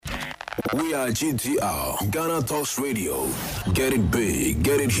We are GTR, Ghana Talks Radio. Get it big,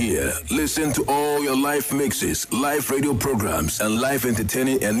 get it here. Listen to all your live mixes, live radio programs, and live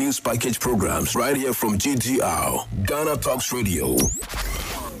entertaining and news package programs right here from GTR, Ghana Talks Radio.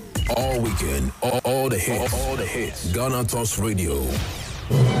 All weekend, all the hits. Ghana Talks Radio.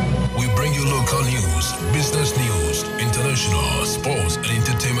 We bring you local news, business news, international, sports, and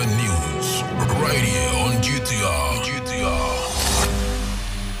entertainment news. Right here on GTR.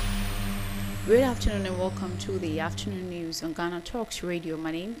 Good afternoon and welcome to the afternoon news on Ghana Talks Radio.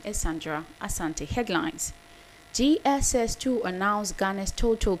 My name is Sandra Asante. Headlines. GSS2 announced Ghana's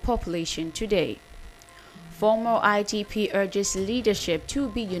total population today. Former IGP urges leadership to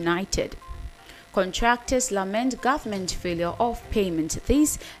be united. Contractors lament government failure of payment.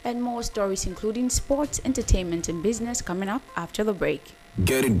 These and more stories including sports, entertainment and business coming up after the break.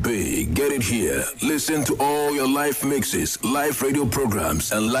 Get it big, get it here. Listen to all your live mixes, live radio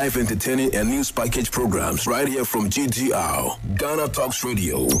programs, and live entertaining and news package programs right here from GTR, Ghana Talks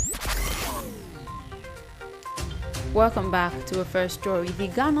Radio. Welcome back to our first story. The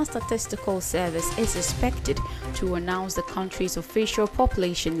Ghana Statistical Service is expected to announce the country's official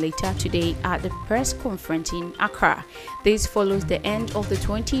population later today at the press conference in Accra. This follows the end of the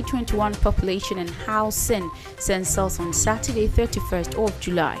 2021 population and housing census on Saturday, 31st of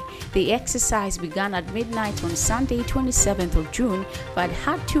July. The exercise began at midnight on Sunday, 27th of June, but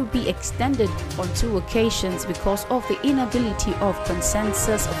had to be extended on 2 occasions because of the inability of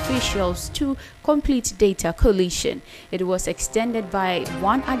consensus officials to complete data collation. It was extended by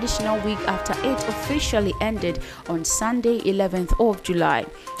 1 additional week after it officially ended on Sunday, 11th of July.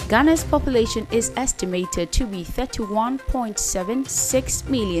 Ghana's population is estimated to be 31.76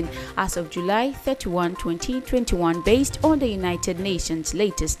 million as of July 31, 2021, based on the United Nations'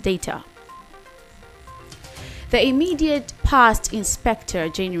 latest data. The immediate past Inspector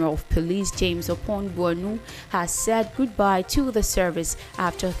General of Police James Opon-Buanu has said goodbye to the service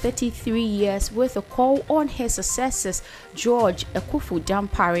after 33 years with a call on his successors George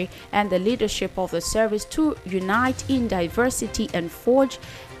Akuffo-Dampare and the leadership of the service to unite in diversity and forge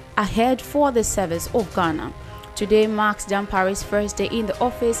ahead for the service of Ghana. Today marks Dampare's first day in the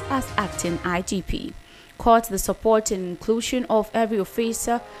office as acting IGP. Court the support and inclusion of every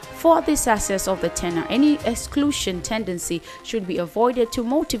officer for the success of the tenure. Any exclusion tendency should be avoided to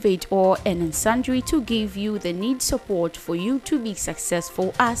motivate or an sundry to give you the need support for you to be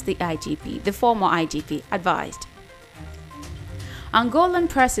successful as the IGP, the former IGP advised. Angolan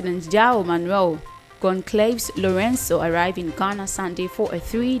President João Manuel Goncalves Lourenço arrived in Ghana Sunday for a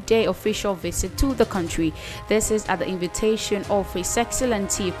 3-day official visit to the country. This is at the invitation of His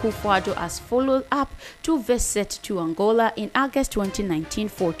Excellency Akufo-Addo as follow-up to visit to Angola in August 2019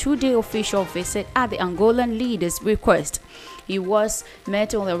 for a 2-day official visit at the Angolan leader's request. He was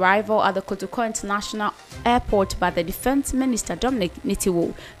met on arrival at the Kotoko International Airport by the Defense Minister Dominic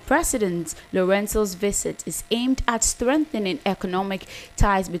Nitiwo. President Lourenço's visit is aimed at strengthening economic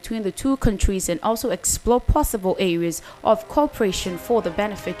ties between the two countries and also explore possible areas of cooperation for the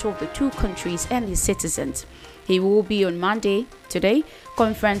benefit of the two countries and their citizens. He will be on Monday, today,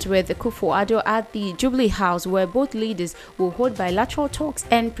 conference with Akufo-Addo at the Jubilee House, where both leaders will hold bilateral talks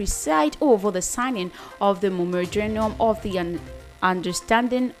and preside over the signing of the memorandum of the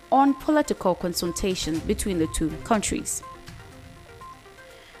understanding on political consultation between the two countries.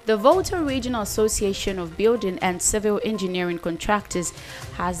 The Volta Regional Association of Building and Civil Engineering Contractors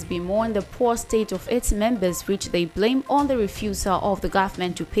has bemoaned the poor state of its members, which they blame on the refusal of the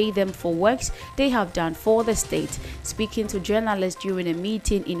government to pay them for works they have done for the state. Speaking to journalists during a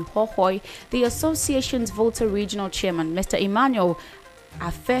meeting in Hohoi, the association's Volta Regional Chairman, Mr. Emmanuel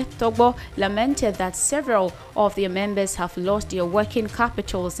Afe-Togbo, lamented that several of their members have lost their working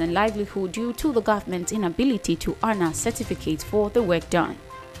capitals and livelihood due to the government's inability to honor certificates for the work done.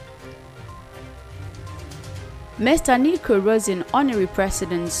 Mr. Nico Rosen, Honorary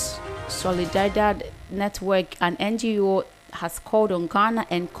President, Solidaridad Network, an NGO, has called on Ghana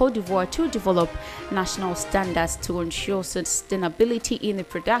and Cote d'Ivoire to develop national standards to ensure sustainability in the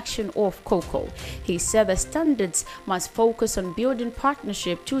production of cocoa. He said the standards must focus on building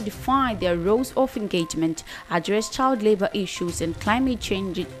partnership to define their roles of engagement, address child labor issues and climate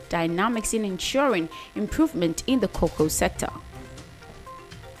change dynamics in ensuring improvement in the cocoa sector.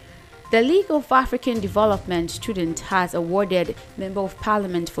 The League of African Development Students has awarded Member of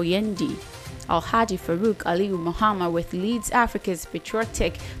Parliament for Yendi, Al-Hadi Farouk Aliyu Muhammad with Leeds Africa's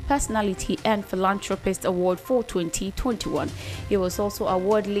Patriotic Personality and Philanthropist Award for 2021. He was also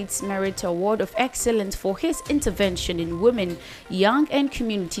awarded Leeds Merit Award of Excellence for his intervention in women, young and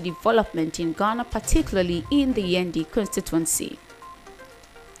community development in Ghana, particularly in the Yendi constituency.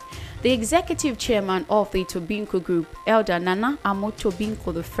 The executive chairman of the Tobinco Group, Elder Nana Amo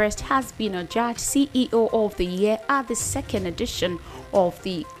Tobinco I, has been adjudged CEO of the Year at the second edition of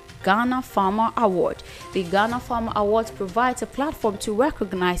the Ghana Farmer Award. The Ghana Farmer Award provides a platform to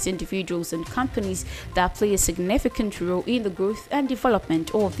recognize individuals and companies that play a significant role in the growth and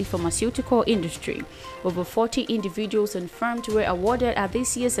development of the pharmaceutical industry. Over 40 individuals and firms were awarded at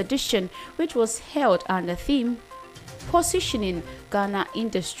this year's edition, which was held under theme Positioning Ghana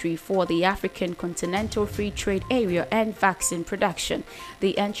Industry for the African Continental Free Trade Area and Vaccine Production.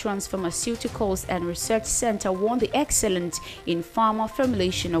 The Entrance Pharmaceuticals and Research Center won the Excellence in Pharma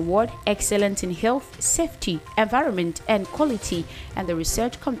Formulation Award, Excellence in Health, Safety, Environment and Quality, and the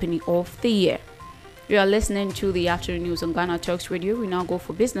Research Company of the Year. You are listening to the afternoon news on Ghana Talks Radio. We now go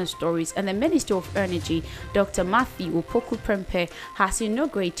for business stories. And the Minister of Energy, Dr. Matthew Opoku Prempeh, has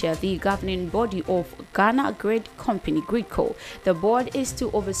inaugurated the governing body of Ghana Grid Company, GridCo. The board is to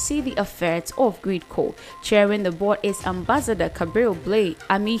oversee the affairs of GridCo. Chairing the board is Ambassador Gabriel Blay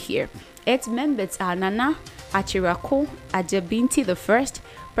Amihir. Its members are Nana Achirako Ajabinti I,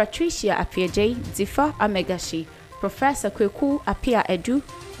 Patricia Appiaje, Zifa Amegashi, Professor Kweku Apia Edu,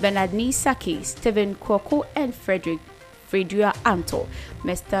 Bernardini Saki, Stephen Kwoko, and Fredua Anto.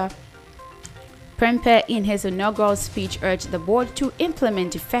 Mr. Prempeh, in his inaugural speech, urged the board to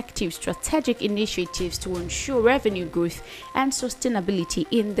implement effective strategic initiatives to ensure revenue growth and sustainability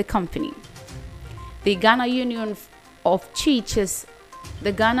in the company. The Ghana Union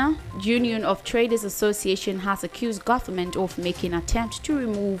of Traders Association has accused government of making attempts to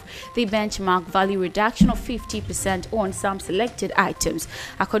remove the benchmark value reduction of 50% on some selected items.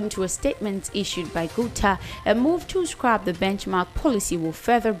 According to a statement issued by GUTA, a move to scrap the benchmark policy will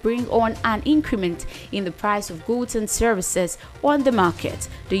further bring on an increment in the price of goods and services on the market.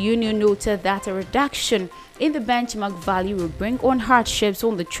 The union noted that a reduction in the benchmark value will bring on hardships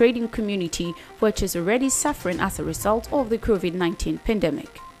on the trading community, which is already suffering as a result of the COVID-19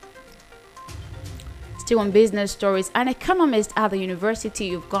 pandemic. Still on business stories, an economist at the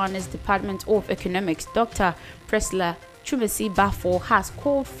University of Ghana's Department of Economics, Dr. Priscilla Chumesi Bafo, has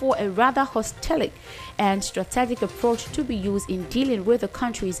called for a rather holistic and strategic approach to be used in dealing with the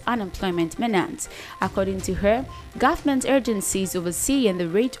country's unemployment menace. According to her, government agencies overseeing the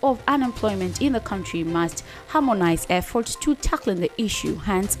rate of unemployment in the country must harmonize efforts to tackling the issue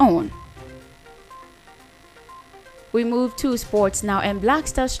hands-on. We move to sports now, and Black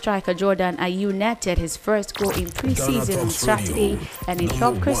Star striker Jordan Ayew netted his first goal in pre-season on Saturday, and it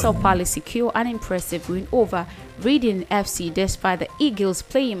helped Crystal Palace secure an impressive win over Reading FC despite the Eagles'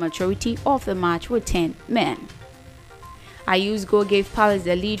 playing maturity of the match with 10 men. Ayew's goal gave Palace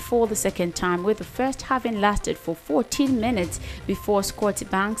the lead for the second time, with the first having lasted for 14 minutes before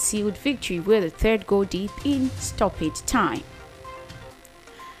Scotiabank sealed victory with a third goal deep in stoppage time.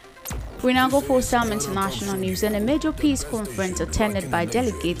 We now go for some international news, and a major peace conference attended by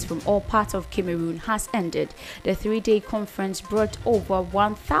delegates from all parts of Cameroon has ended. The three-day conference brought over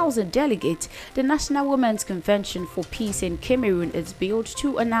 1,000 delegates. The National Women's Convention for Peace in Cameroon is built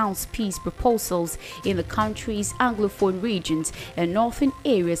to announce peace proposals in the country's Anglophone regions and northern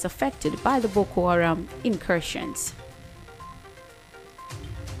areas affected by the Boko Haram incursions.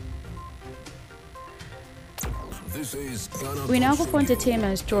 We now go for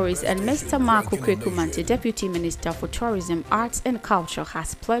entertainment stories, and Mr. Marco Kwekumanti, Deputy Minister for Tourism, Arts and Culture,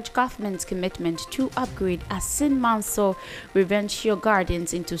 has pledged government's commitment to upgrade Asin Manso Revention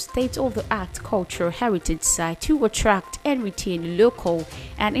Gardens into state-of-the-art cultural heritage site to attract and retain local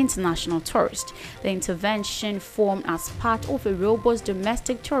and international tourists. The intervention formed as part of a robust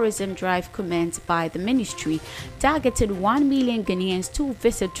domestic tourism drive commenced by the ministry, targeted 1 million Ghanaians to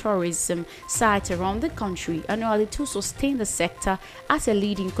visit tourism sites around the country annually to sustain the sector as a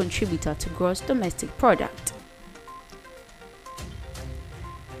leading contributor to gross domestic product.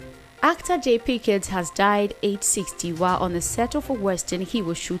 Actor J.P. Kids has died aged 60 while on the set of a western he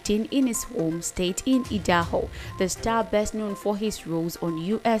was shooting in his home state in Idaho. The star, best known for his roles on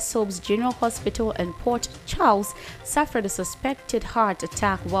U.S. soaps General Hospital and Port Charles, suffered a suspected heart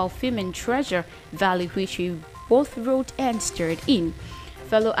attack while filming Treasure Valley, which he both wrote and starred in.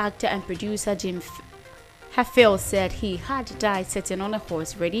 Fellow actor and producer Jim Hafel said he had died sitting on a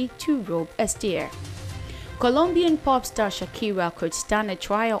horse ready to rope a steer. Colombian pop star Shakira could stand a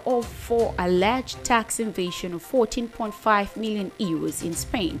trial for alleged tax evasion of 14.5 million euros in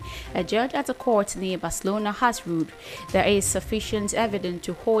Spain. A judge at a court near Barcelona has ruled there is sufficient evidence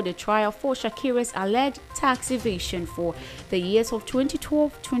to hold a trial for Shakira's alleged tax evasion for the years of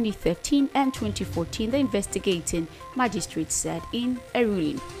 2012, 2013 and 2014, the investigating magistrate said in a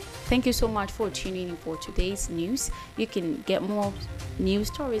ruling. Thank you so much for tuning in for today's news. You can get more news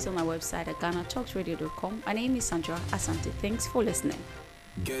stories on our website at GhanaTalksRadio.com. My name is Sandra Asante. Thanks for listening.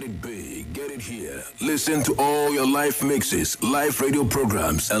 Get it big, get it here. Listen to all your live mixes, live radio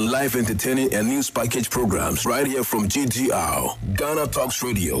programs, and live entertaining and news package programs right here from GTR, Ghana Talks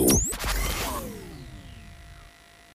Radio.